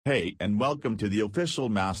Hey, and welcome to the official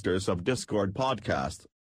Masters of Discord podcast.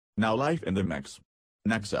 Now, life in the mix.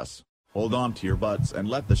 Nexus. Hold on to your butts and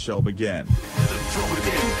let the show begin. Throw it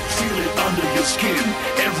in, feel it under your skin.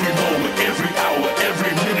 Every moment, every hour,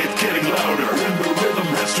 every minute getting louder. When the rhythm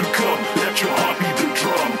has to come, let your heart beat the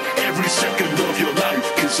drum. Every second of your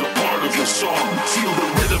life is a part of your song. Feel the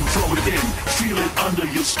rhythm, throw it in, feel it under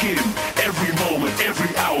your skin. Every moment, every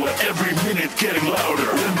hour, every minute getting louder.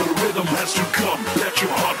 When the rhythm has to come, let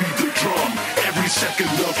your heart beat the drum. Every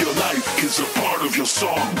second of your life is a part of your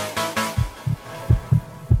song.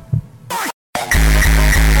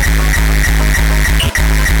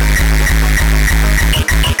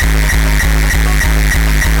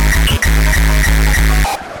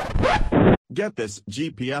 Get this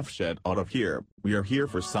GPF shit out of here. We are here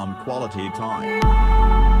for some quality time.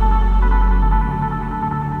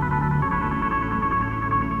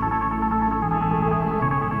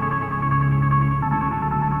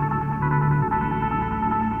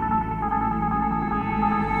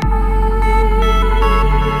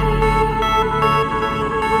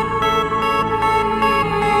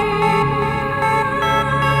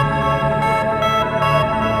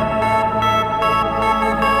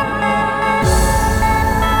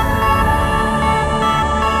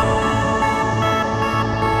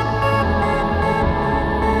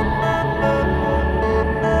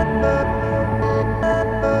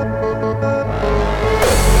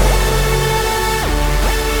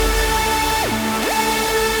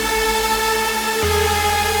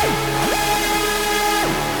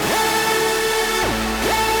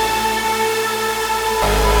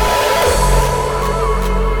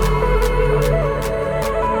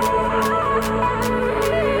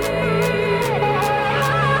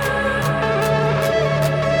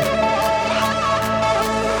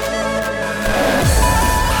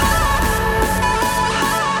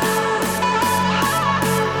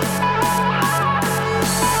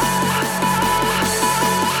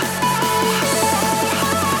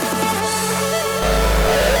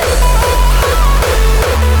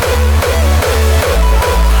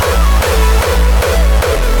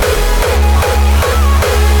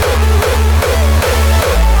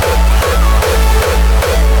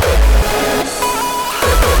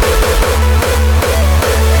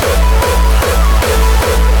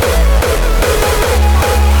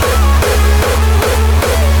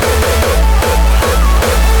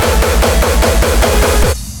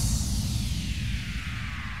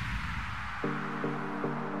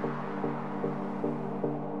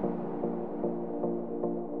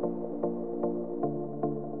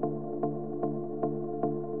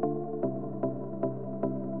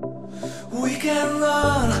 We can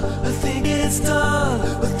run, I think it's done,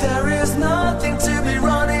 but there is nothing to be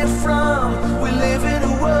running from. We live in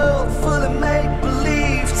a world full of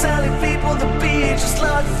make-believe, telling people to be just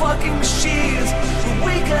like fucking machines. But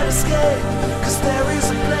we can escape, cause there is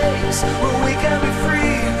a place where we can be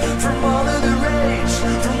free from all of the rage,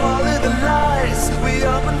 from all of the lies. We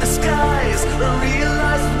open the skies and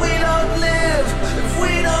realize we don't live if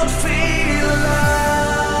we don't feel alive.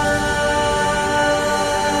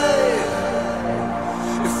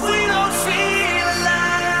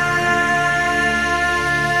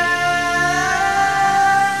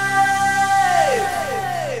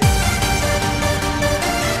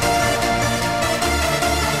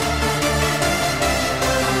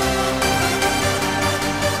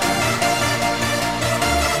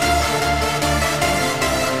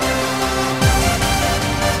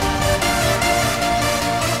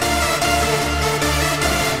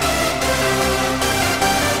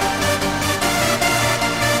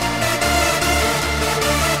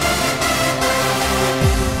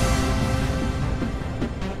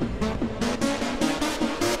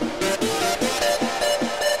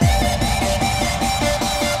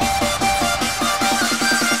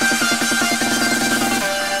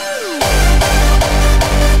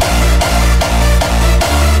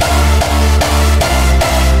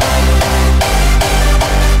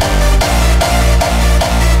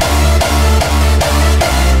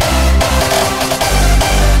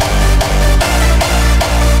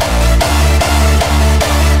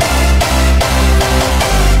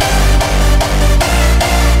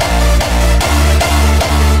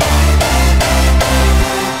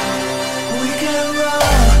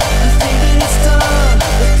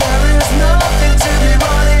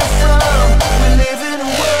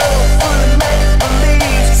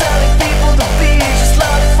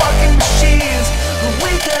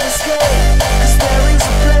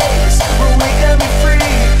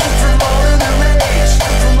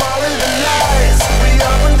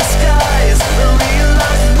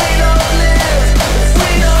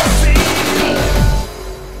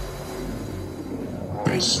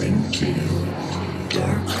 sing to you.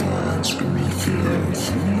 Dark clouds beneath the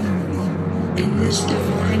earth. In this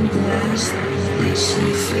divine glass, they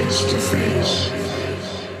see face to face.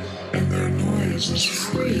 And their noise is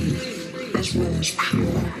free as well as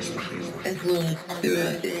pure.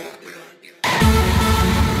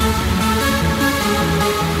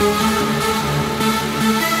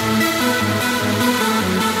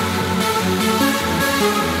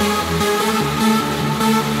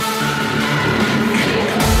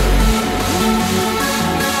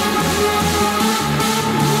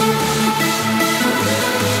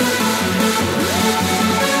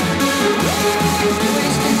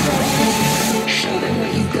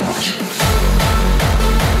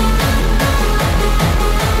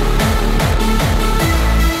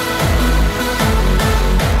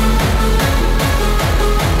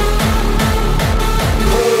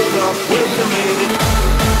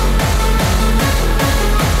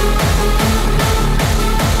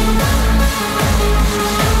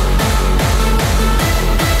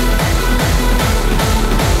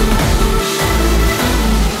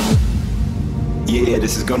 Yeah,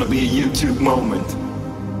 this is gonna be a YouTube moment.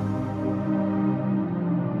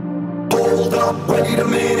 Hold up, wait a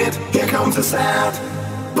minute, here comes the sound.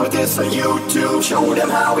 Put this on YouTube, show them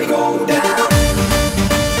how we go down.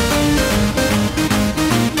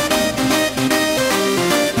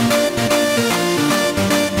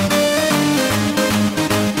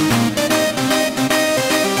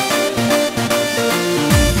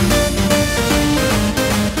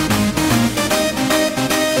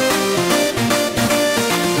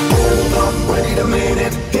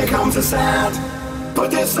 Here comes the sound.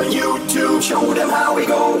 Put this on YouTube, show them how we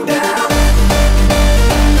go down.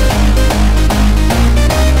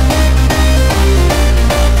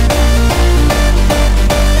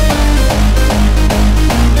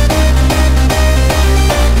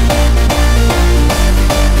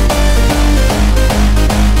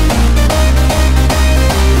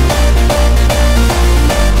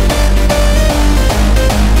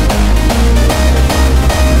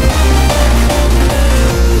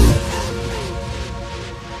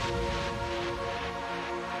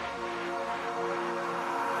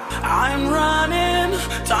 I'm running,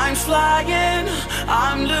 time's flying,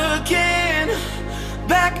 I'm looking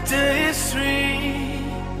back to history,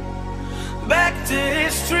 back to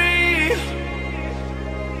history.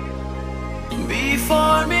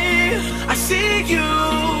 Before me, I see you,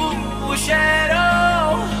 a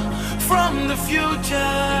shadow from the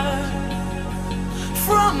future,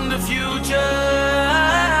 from the future.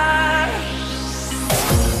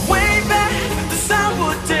 Way back, the sound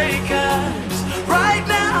would take us. Right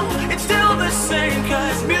now, it's still the same,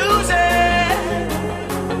 'cause music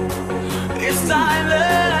is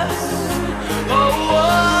timeless. Oh,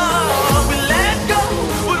 oh, we let go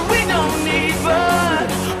what we don't need, but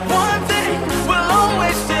one thing will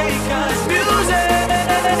always take us. Music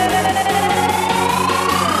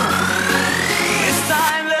is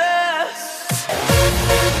timeless.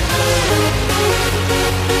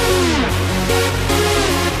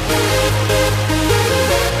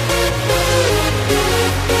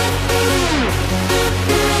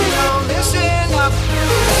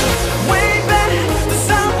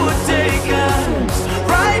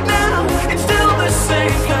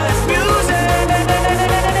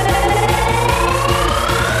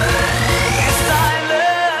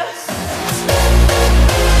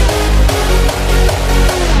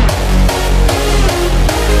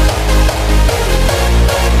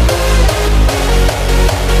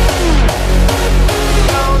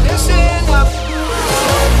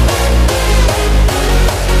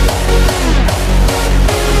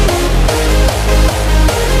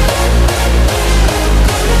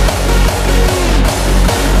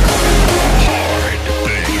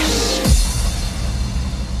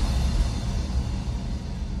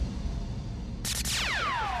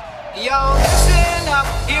 Yo, listen up,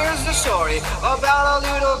 here's the story about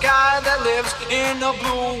a little guy that lives in a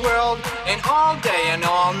blue world. And all day and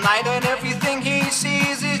all night and everything he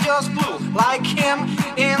sees is just blue. Like him,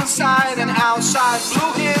 inside and outside.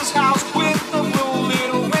 Blue his house with a blue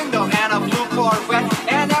little window and a blue Corvette.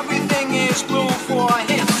 And everything is blue for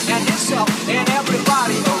him and himself and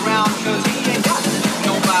everybody around. 'Cause he ain't got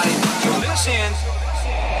nobody to listen.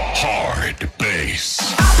 Hard bass.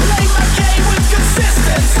 I play my game with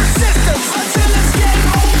consistence, persistence, until it's game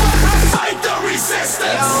over. I fight the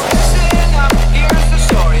resistance. Yo, listen up, here's the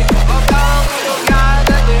story about a little guy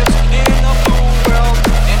that lives in a blue world.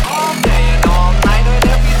 And all day and all night and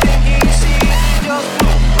everything he sees is just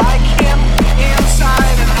blue. Like him,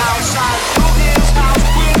 inside and outside. Blue his house.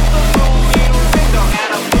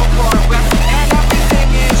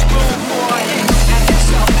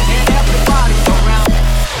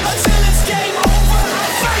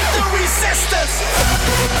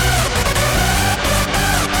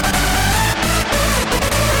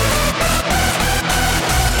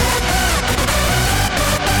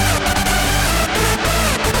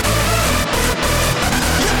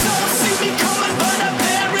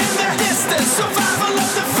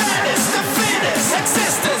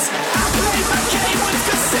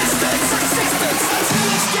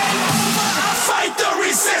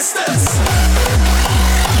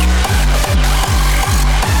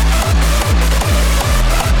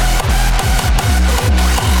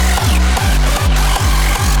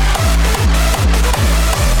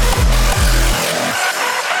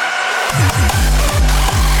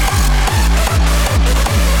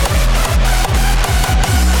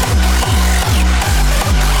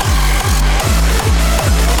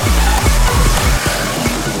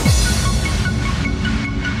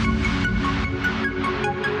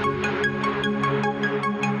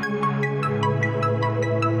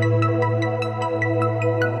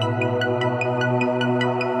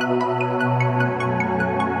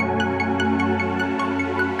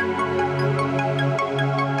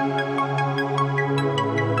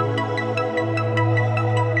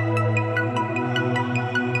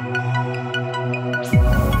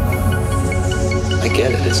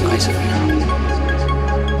 it's nice of you.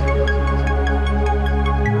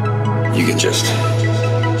 You can just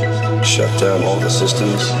shut down all the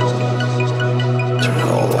systems, turn out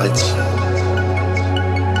all the lights,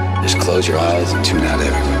 just close your eyes and tune out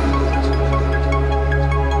everyone.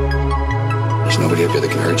 There's nobody up here that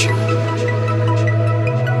can hurt you.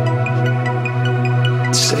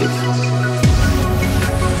 It's safe.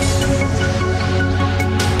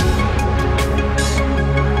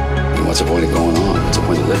 And what's the point of going on? What's the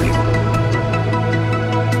point of living?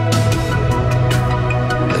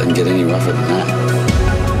 It doesn't get any rougher than that.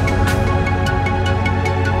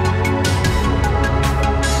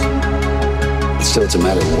 Still, it's a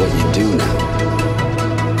matter of what you do now.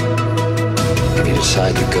 If you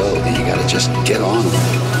decide to go, then you gotta just get on with it.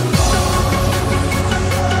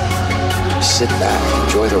 Sit back,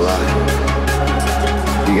 enjoy the ride.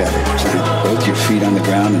 You gotta plant both your feet on the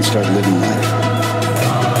ground and start living life.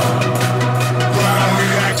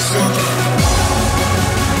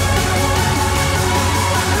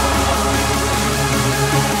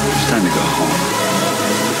 It's time to go home.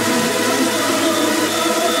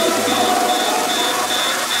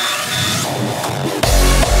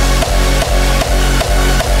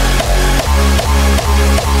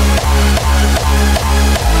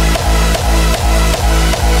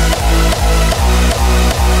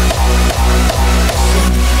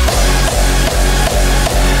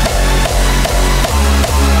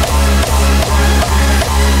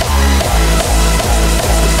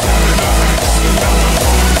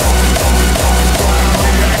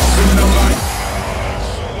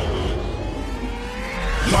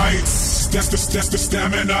 That's the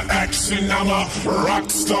stamina action. I'm a rock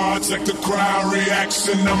star, check the crowd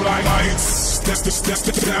reaction. I'm like lights. That's the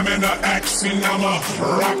stamina action. I'm a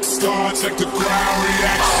rock star, check the crowd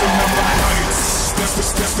reaction. I'm like lights. That's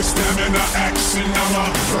the stamina action. I'm a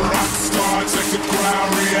rock star, check the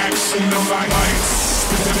crowd reaction. I'm like lights.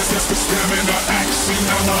 That's the stamina action.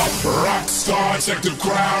 I'm a rock star, check the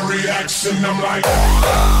crowd reaction. I'm like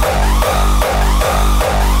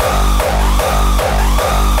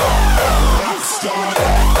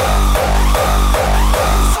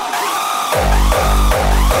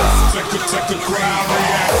check the crowd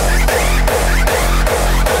reaction.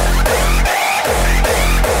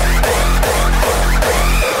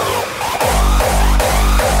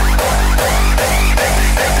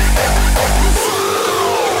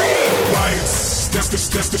 Lights, that's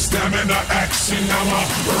the stamina action. I'm a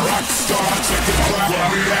rock star, check the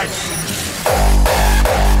crowd reaction.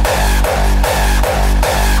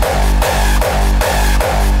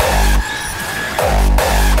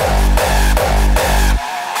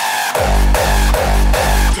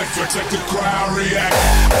 Check the crowd react.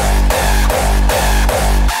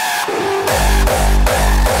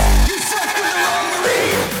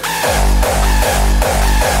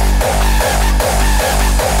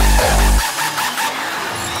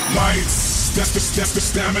 Lights, that's the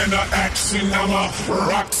stamina action. I'm a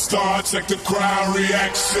rock star, check the crowd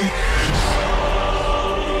reaction.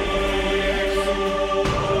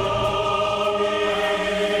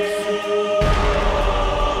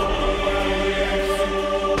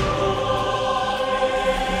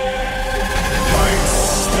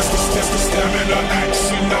 Stamina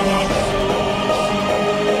action, I'm a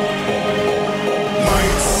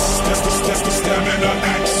lights. That's the stamina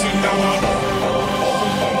action, I'm a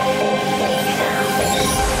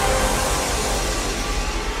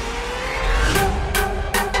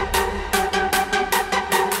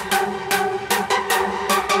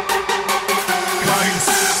lights.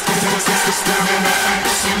 That's the stamina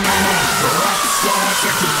action, I'm a rock star.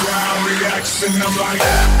 Check the crowd reaction, I'm like.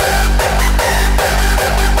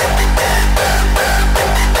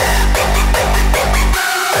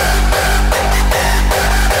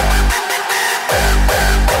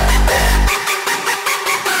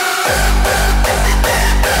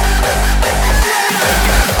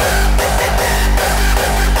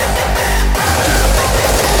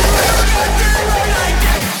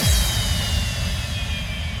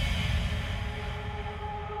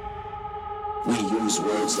 We use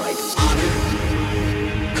words like honor,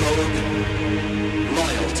 code,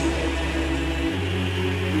 loyalty.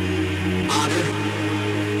 Honor,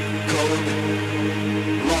 code,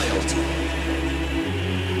 loyalty.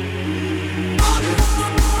 Honor,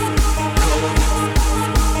 code,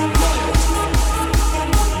 loyalty.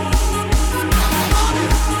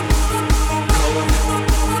 Honor, code,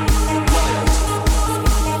 loyalty.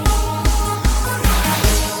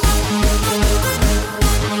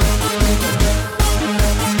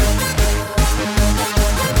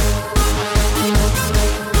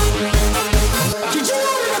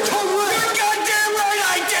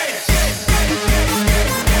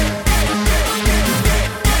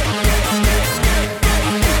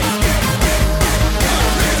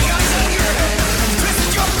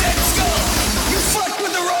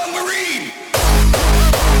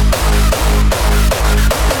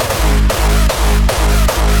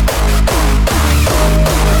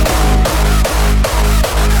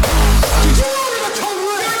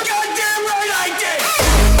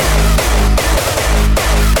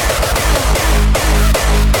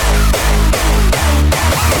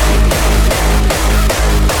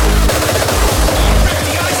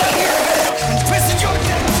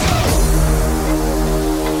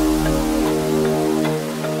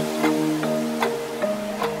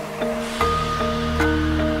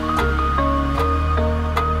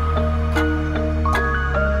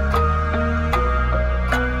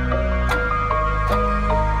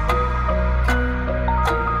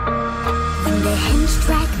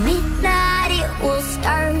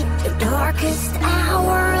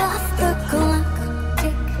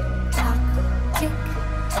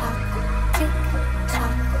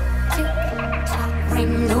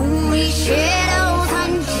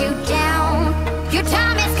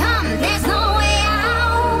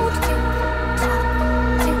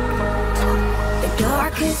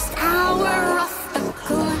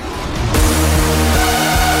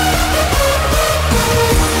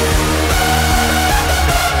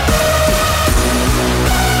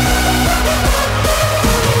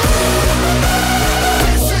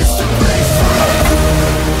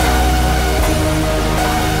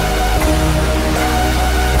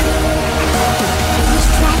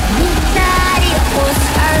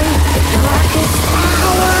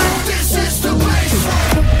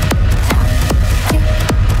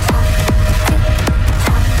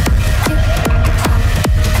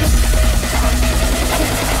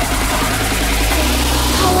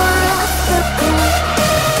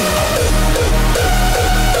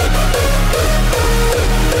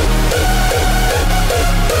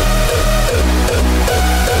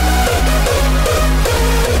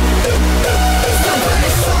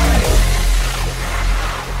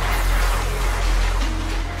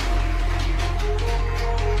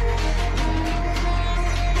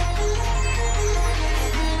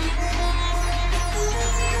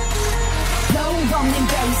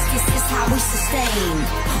 bass, this is how we sustain.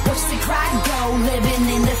 Watch the crowd go, living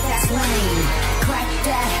in the fast lane. Crack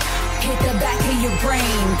that, hit the back of your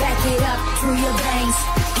brain. Back it up through your veins.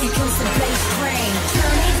 Here comes the bass train.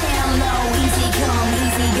 Turn it down low, easy come,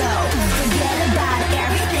 easy go. Forget about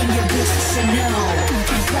everything your bitches should know.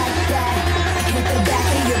 Crack that, hit the back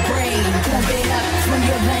of your brain. Pump it up through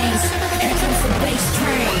your veins. Here comes the bass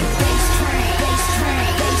train. Bass train, bass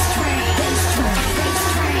train, bass train, bass train, bass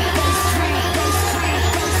train, bass train, bass train,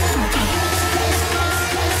 bass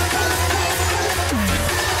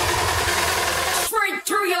train. Straight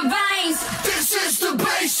through your veins. This is the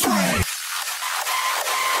bass train.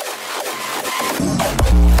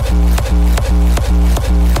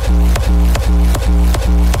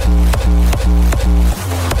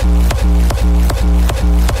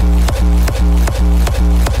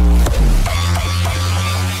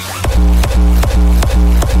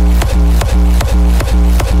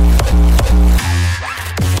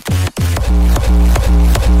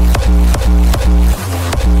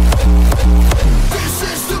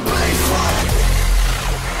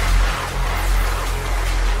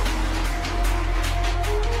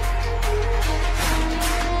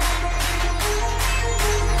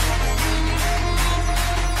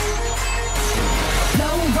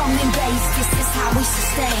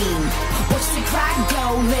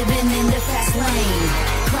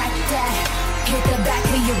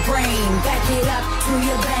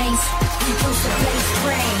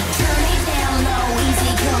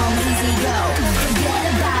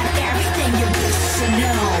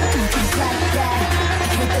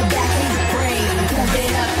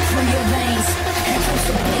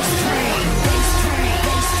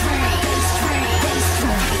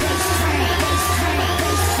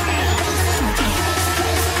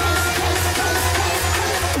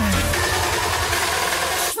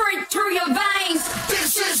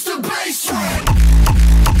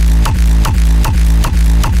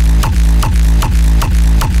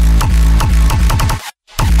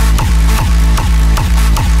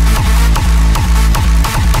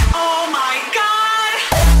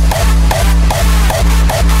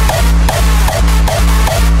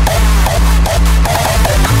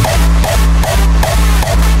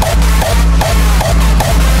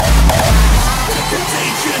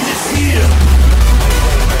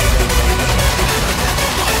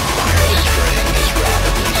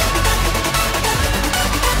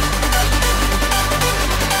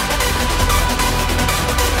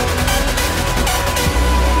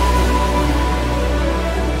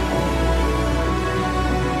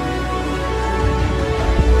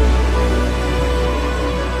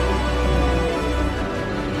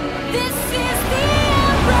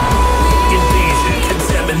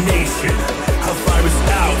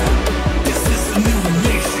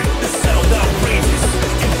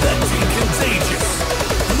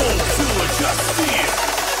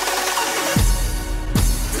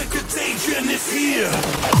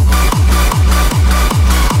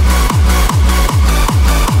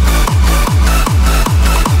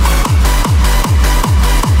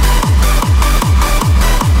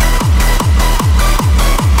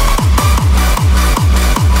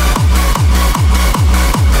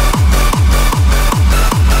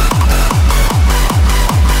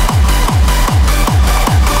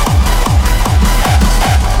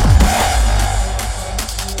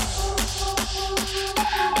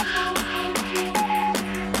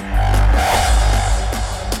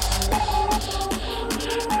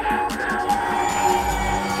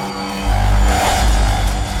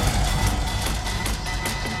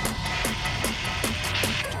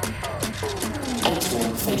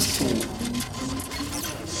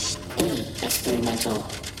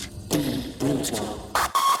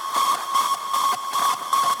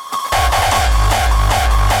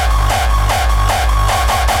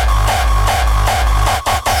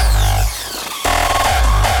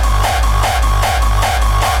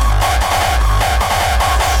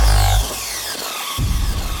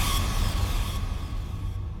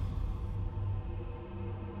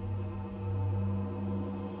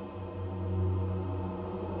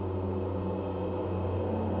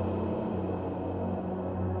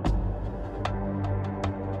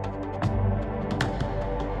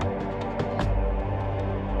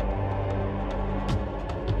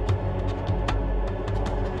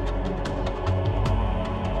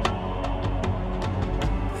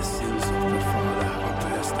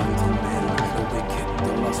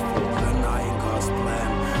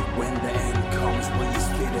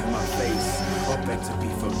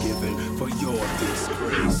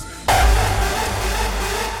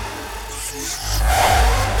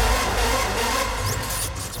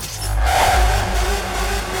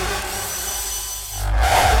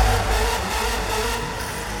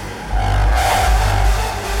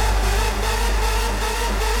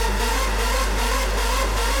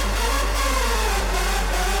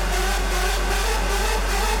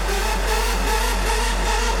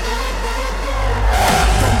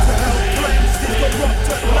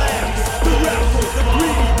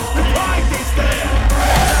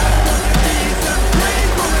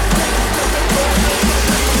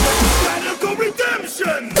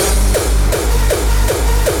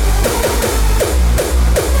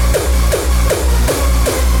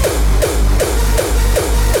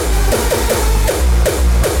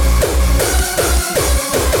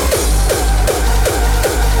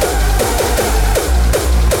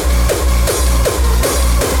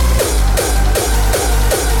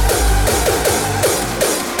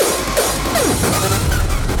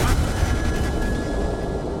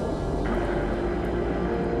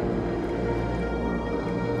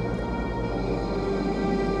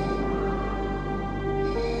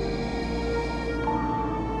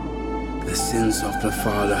 sins of the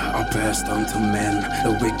father are passed on to men.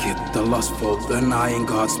 The wicked, the lustful, denying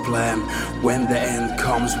God's plan. When the end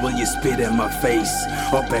comes, will you spit in my face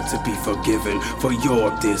or beg to be forgiven for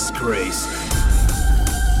your disgrace?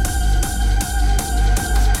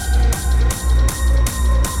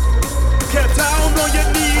 Get down on your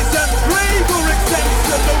knees and pray for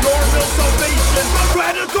exemption. No Lord, no salvation, but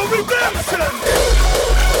radical redemption.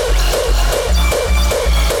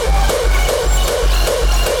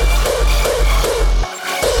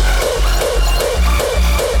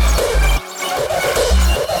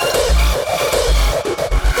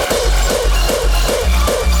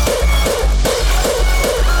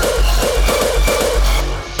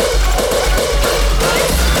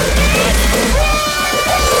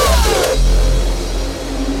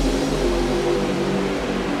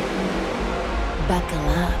 Buckle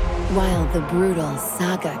up while the brutal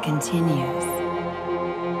saga continues.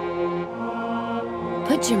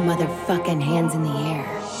 Put your motherfucking hands in the air.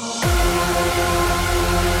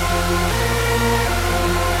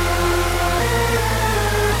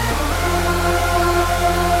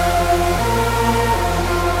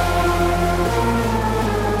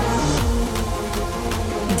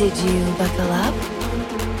 Did you buckle up?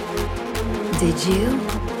 Did you?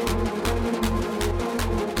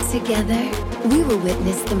 Together, we will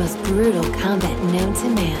witness the most brutal combat known to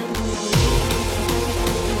man.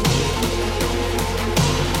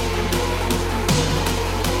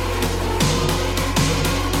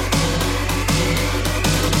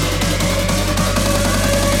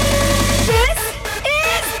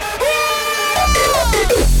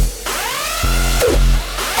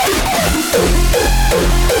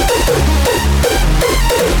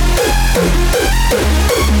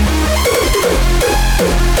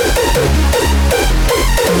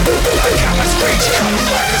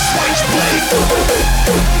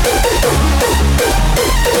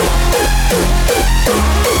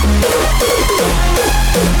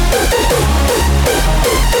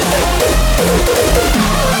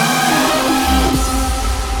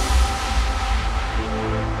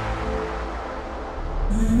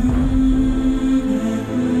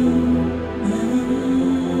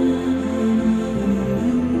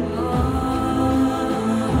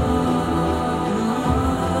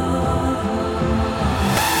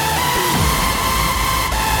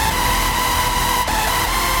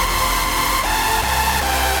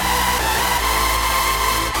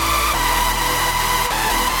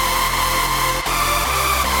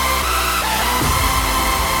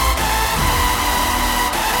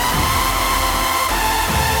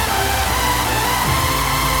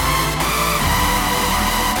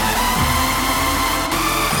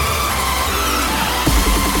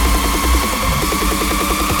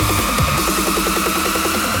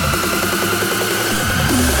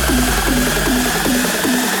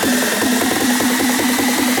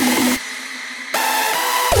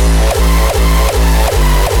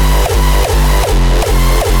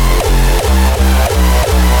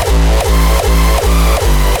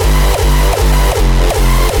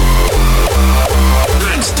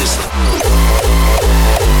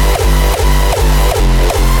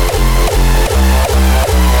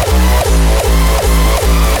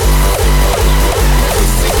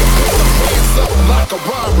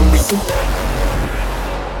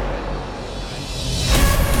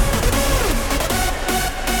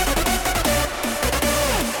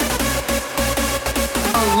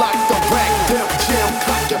 Unlock the back, Def Jam,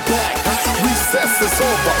 cock your back. Recess is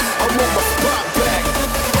over, I'm on my spot back.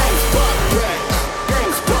 Spot back,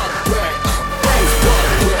 spot back, spot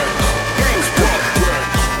back, spot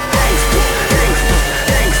back,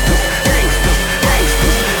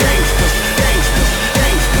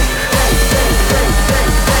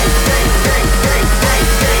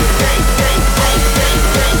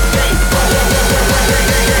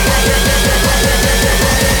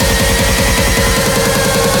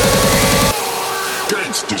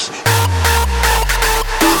 gangsters.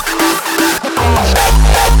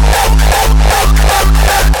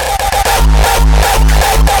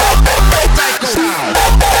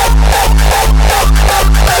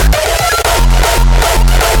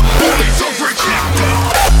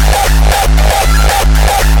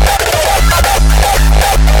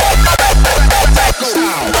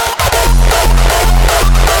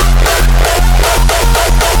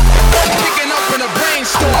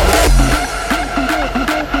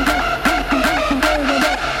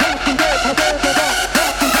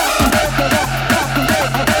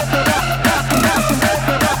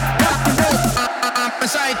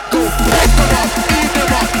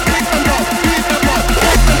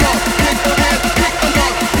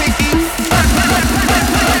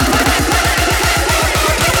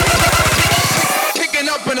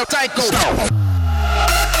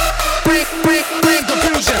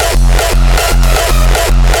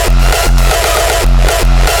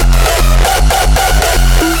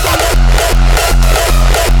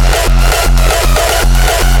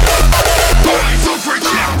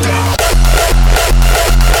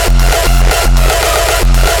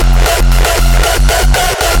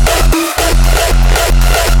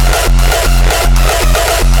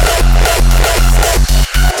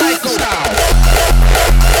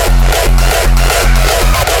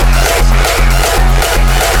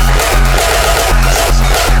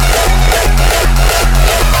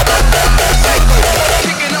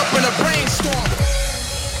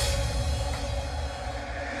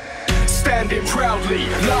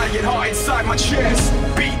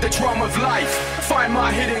 life, find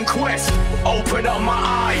my hidden quest, open up my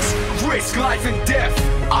eyes, risk life and death.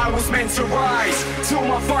 I was meant to rise till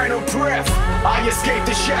my final breath. I escaped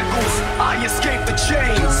the shackles, I escaped the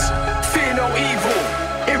chains. Fear no evil,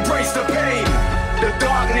 embrace the pain. The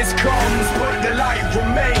darkness comes, but the light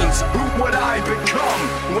remains. Who will I become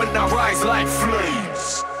when I rise like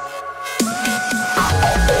flames?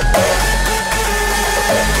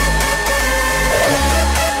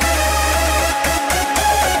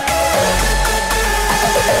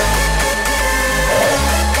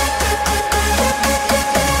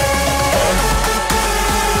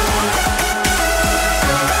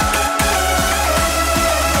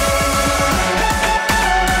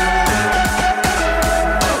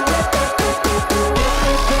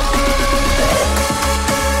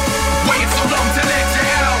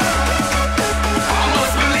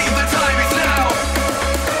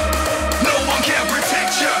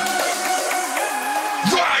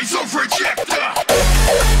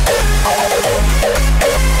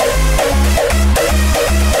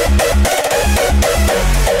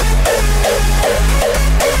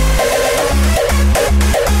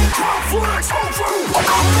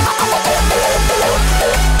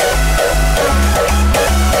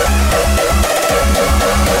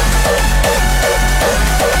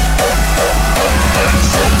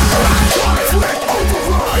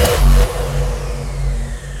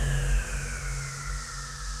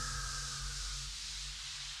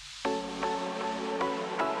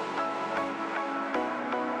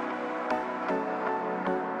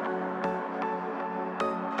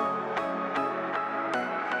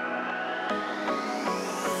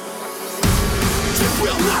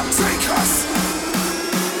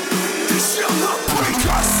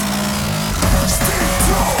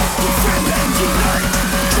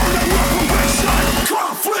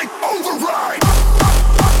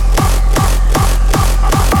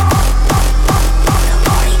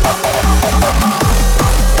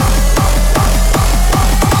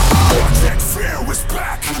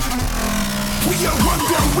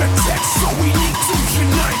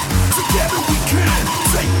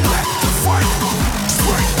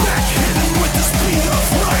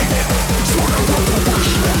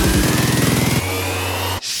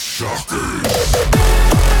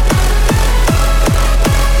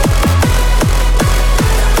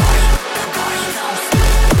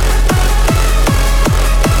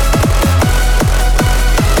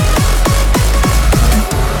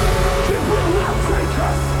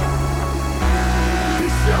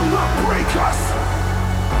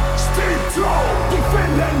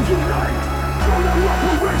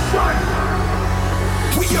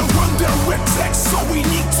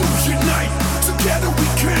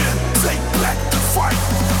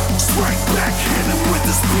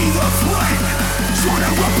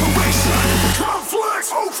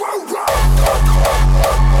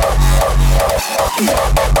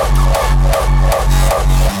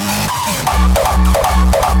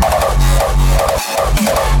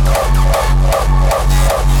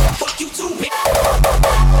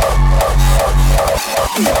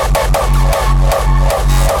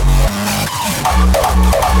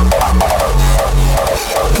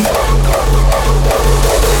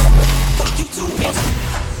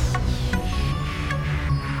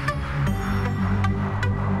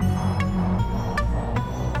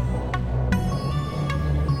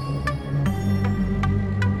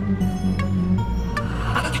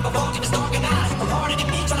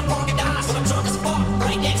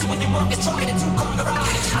 It's too good to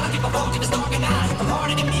ride. I'm a people walking,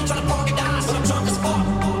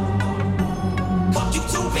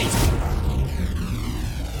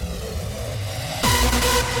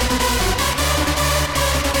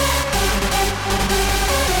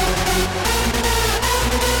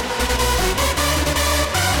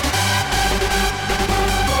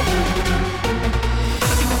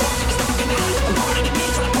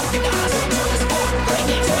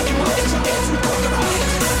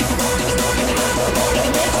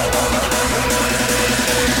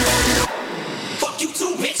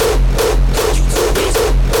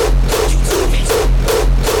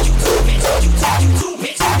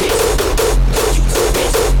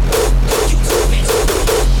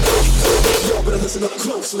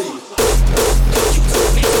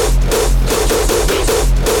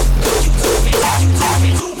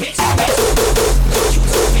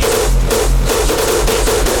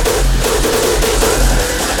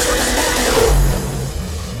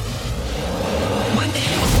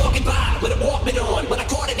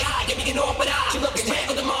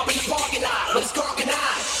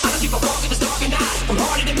 it's dark and I'm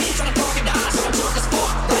harder than me, trying to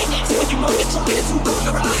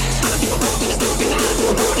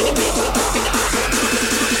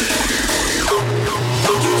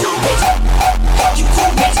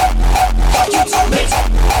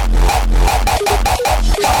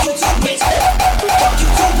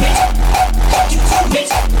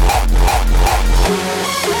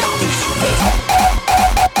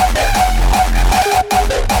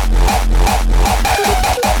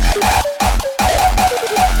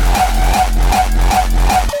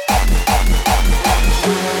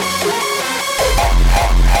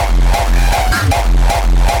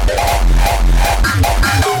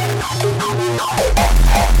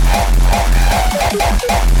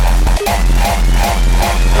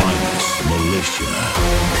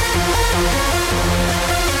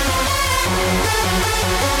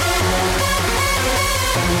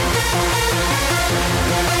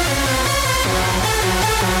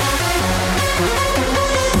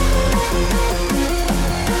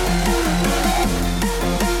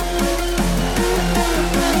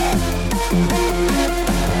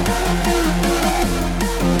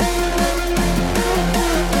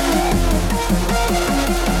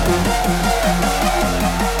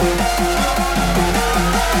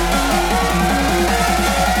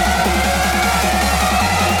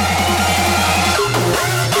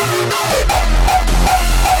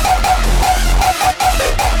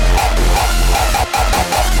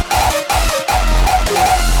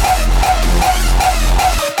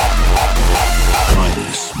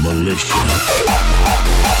Minus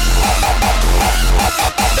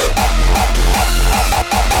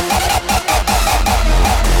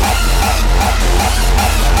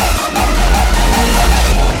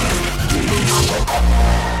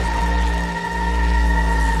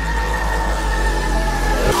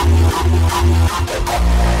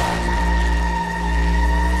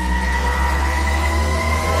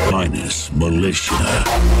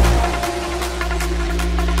Militia.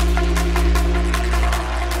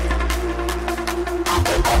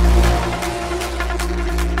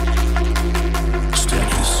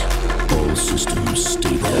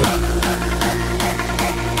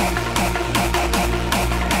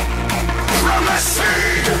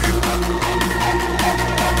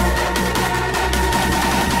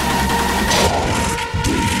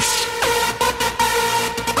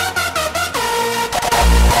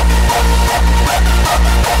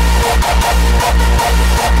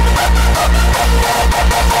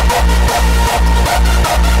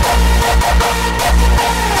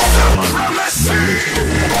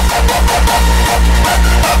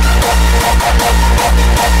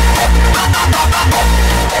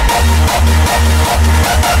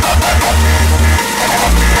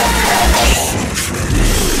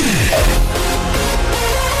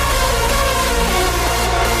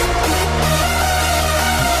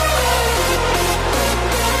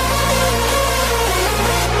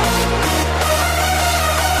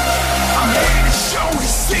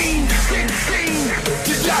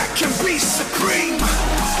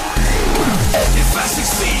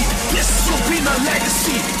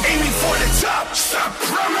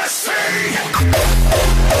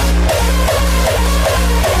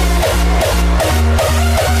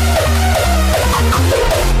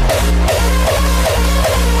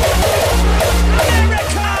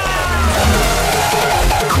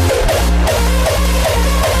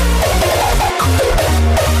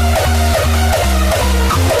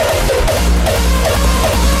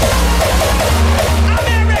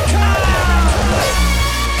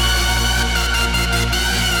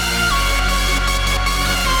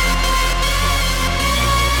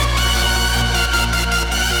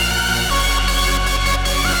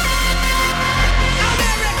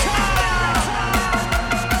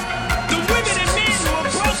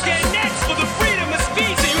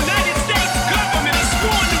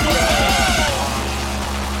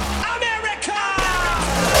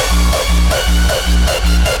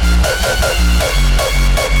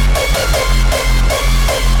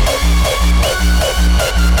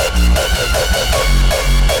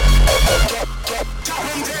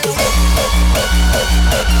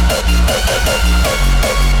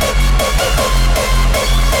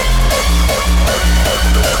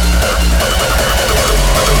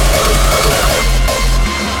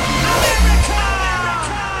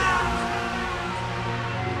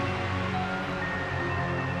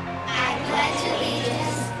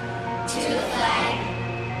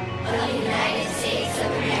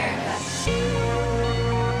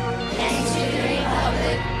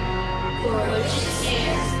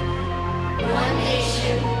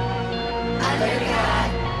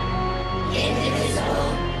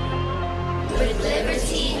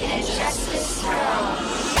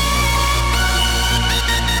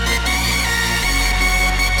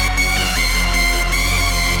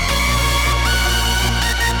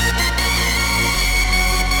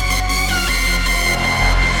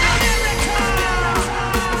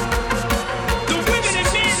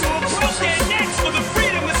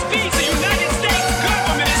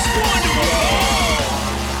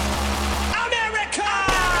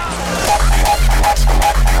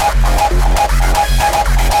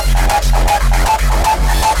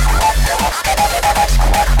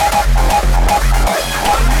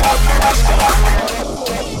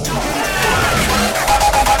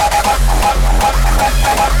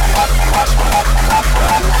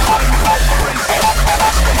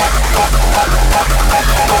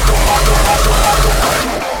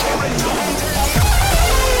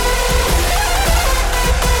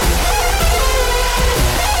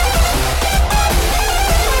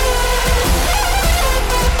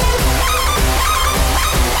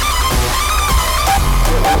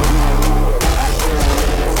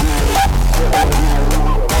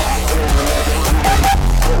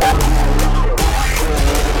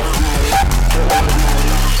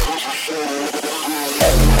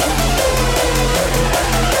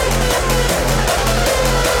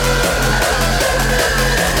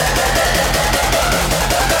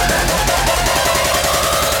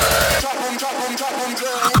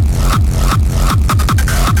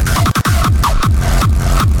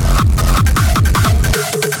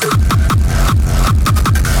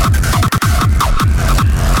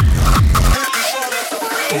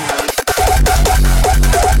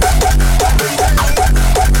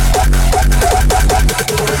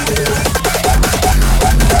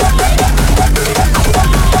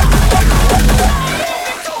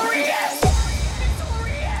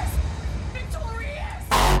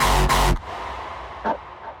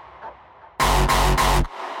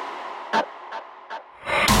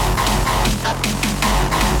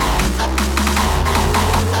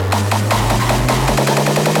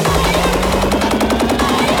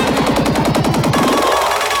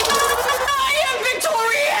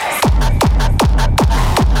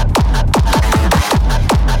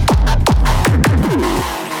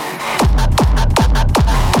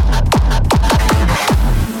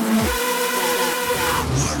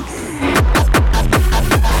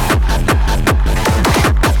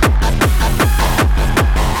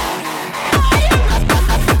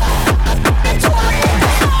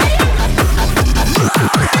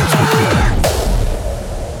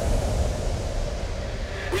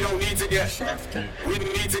 get we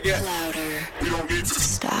need to get louder. We don't need to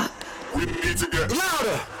stop. We need to get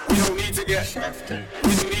louder. We don't need to get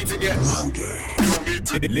we need to get louder. We don't need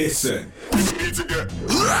to listen. We need to get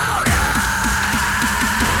louder.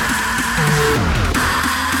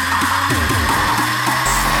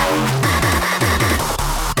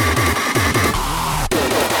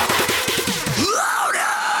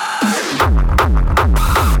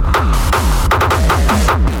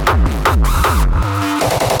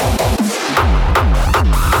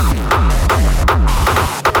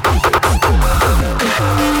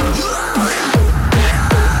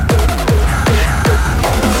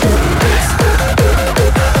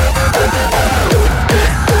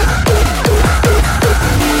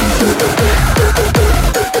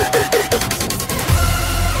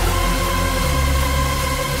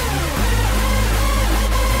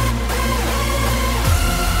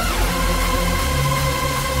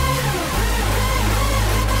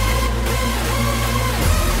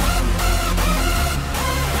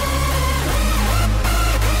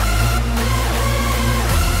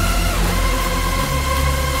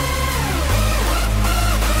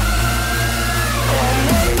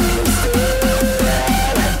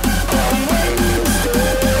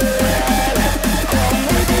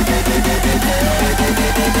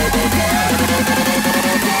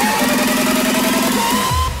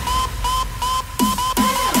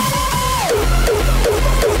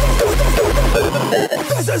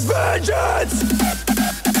 This is vengeance!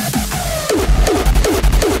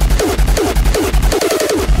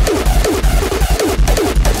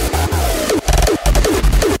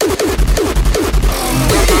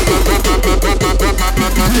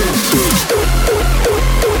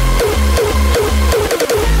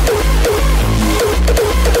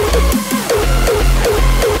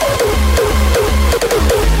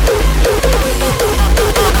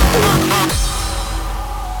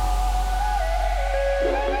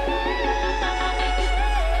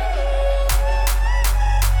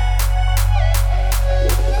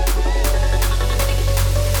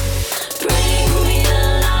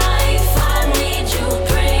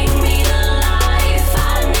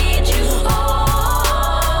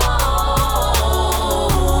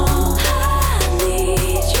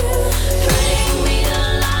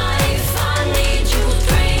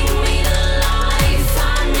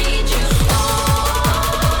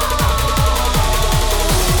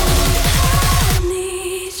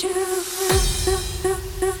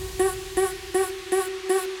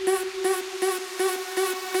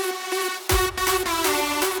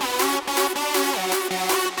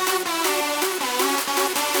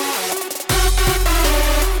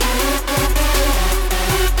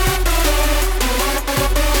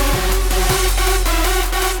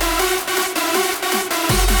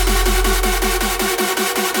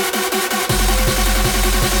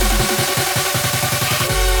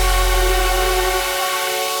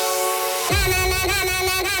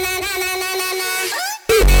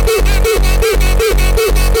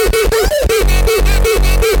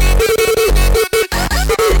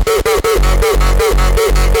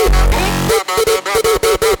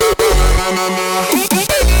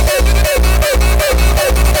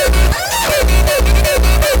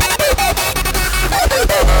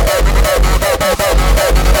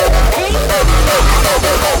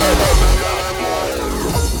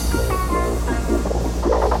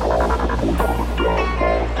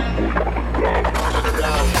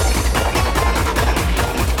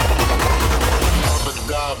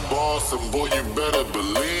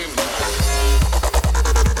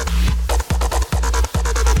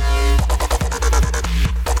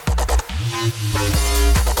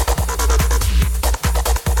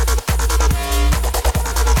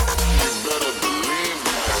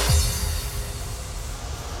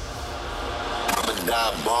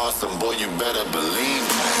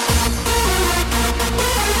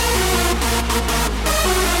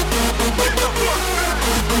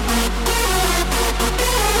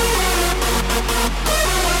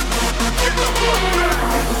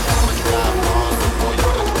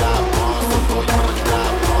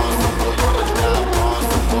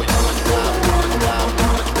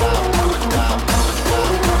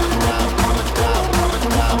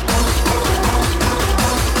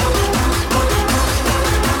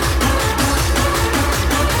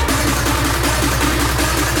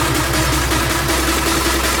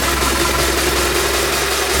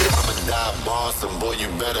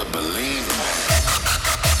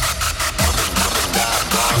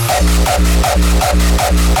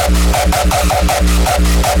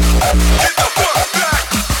 Get the fuck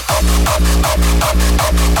back!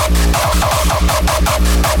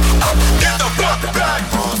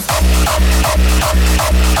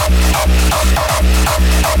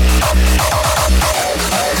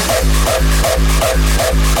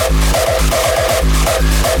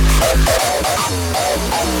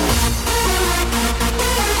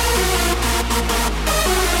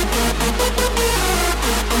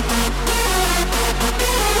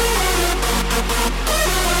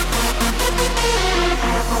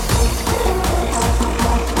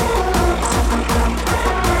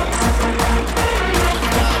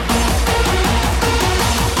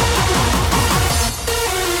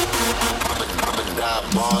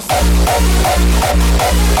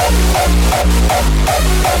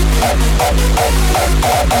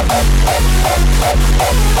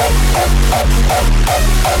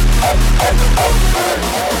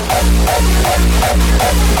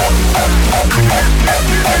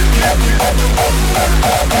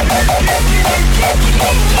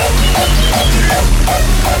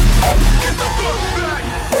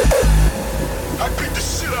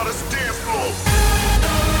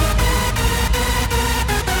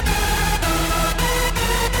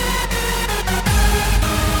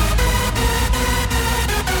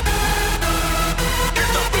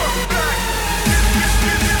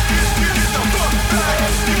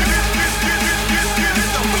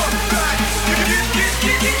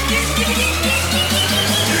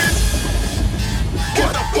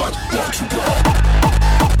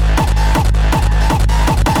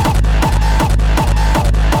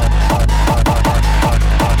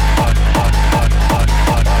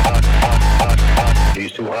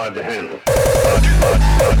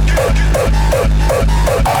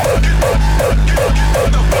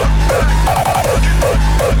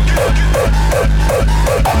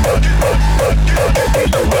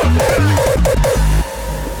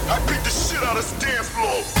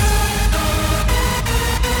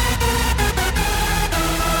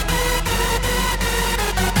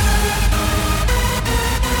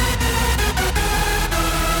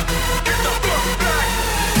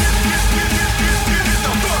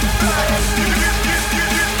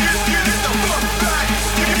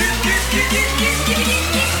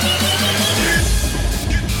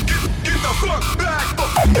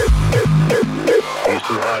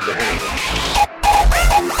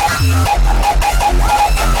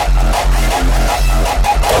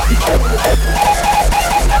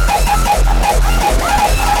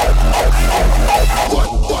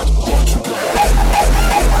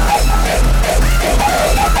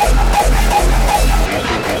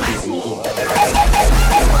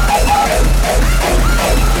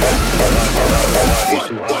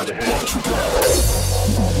 to the head.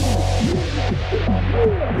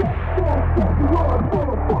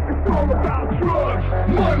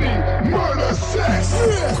 Money, murder, sex,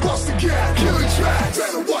 cross the gap, killing track,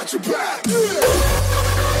 better watch your back.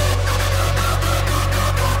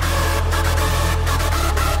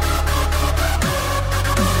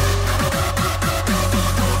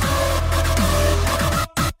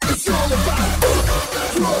 It's all about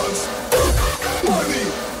drugs, money,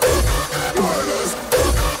 murders.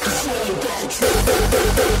 It's all about drugs.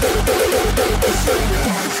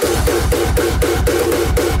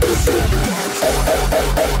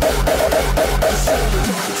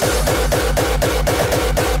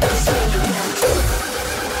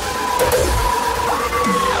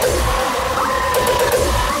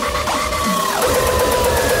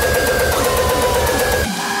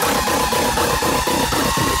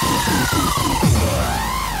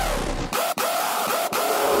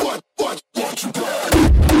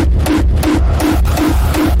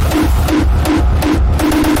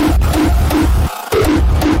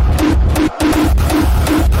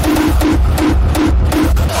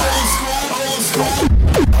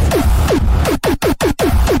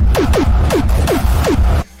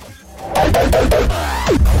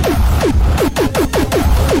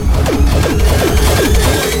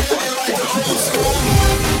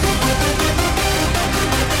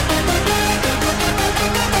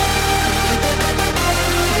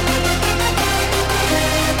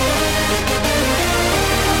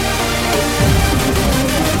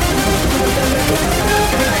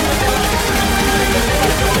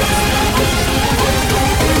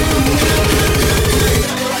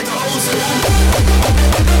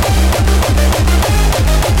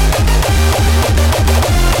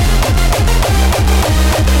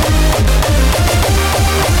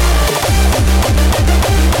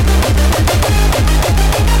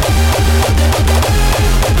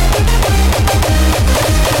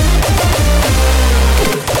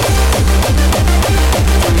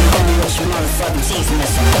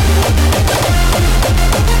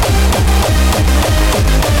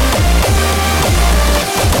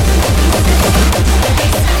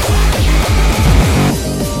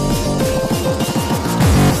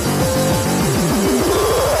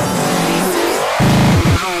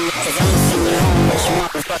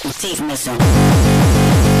 Teeth missing.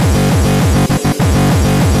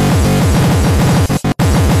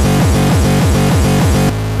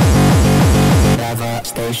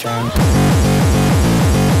 Devastation.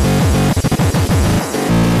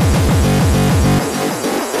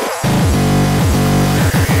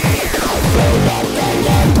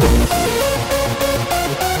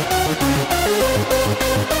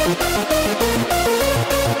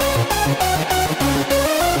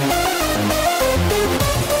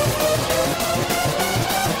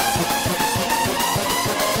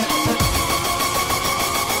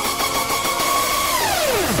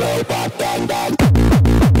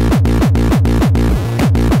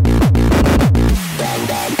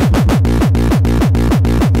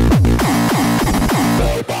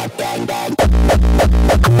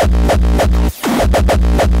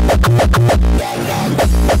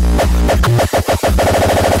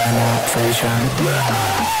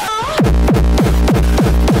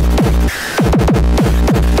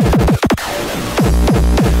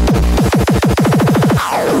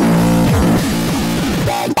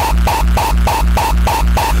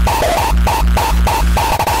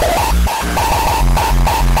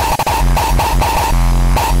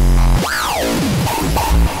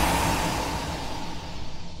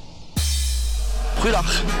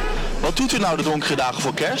 Goeiedag. Wat doet u nou de donkere dagen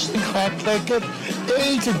voor kerst? Ik ga lekker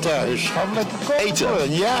eten thuis. Ga lekker koken.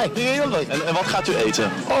 Eten? Ja, heerlijk. En wat gaat u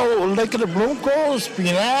eten? Oh, lekkere bloemkool,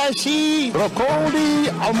 spinazie, broccoli.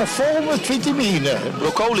 Allemaal vol met vitamine.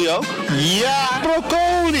 Broccoli ook? Ja,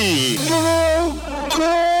 broccoli.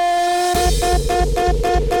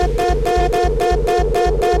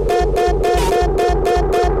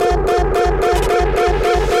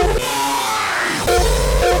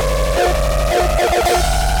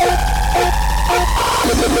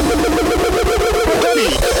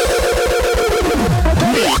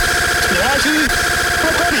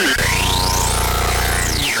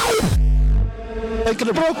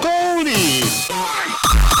 Lekkere broccoli.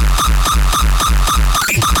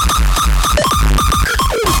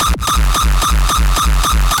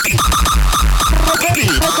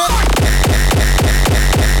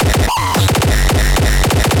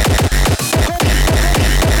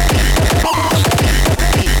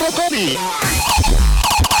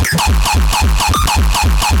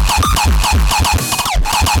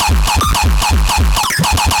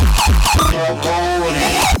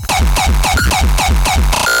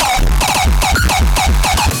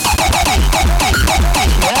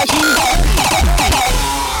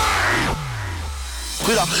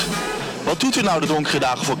 doet u nou de donkere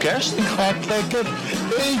dagen voor kerst? Ik ga lekker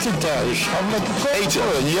eten thuis. Ga lekker koken. Eten?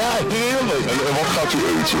 Ja, heerlijk. En wat gaat u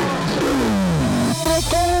eten?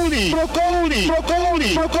 Broccoli, broccoli,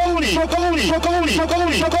 broccoli, broccoli, broccoli, broccoli, broccoli,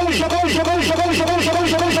 broccoli, broccoli, broccoli, broccoli, broccoli, broccoli, broccoli, broccoli, broccoli,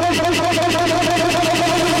 broccoli, broccoli, broccoli, broccoli,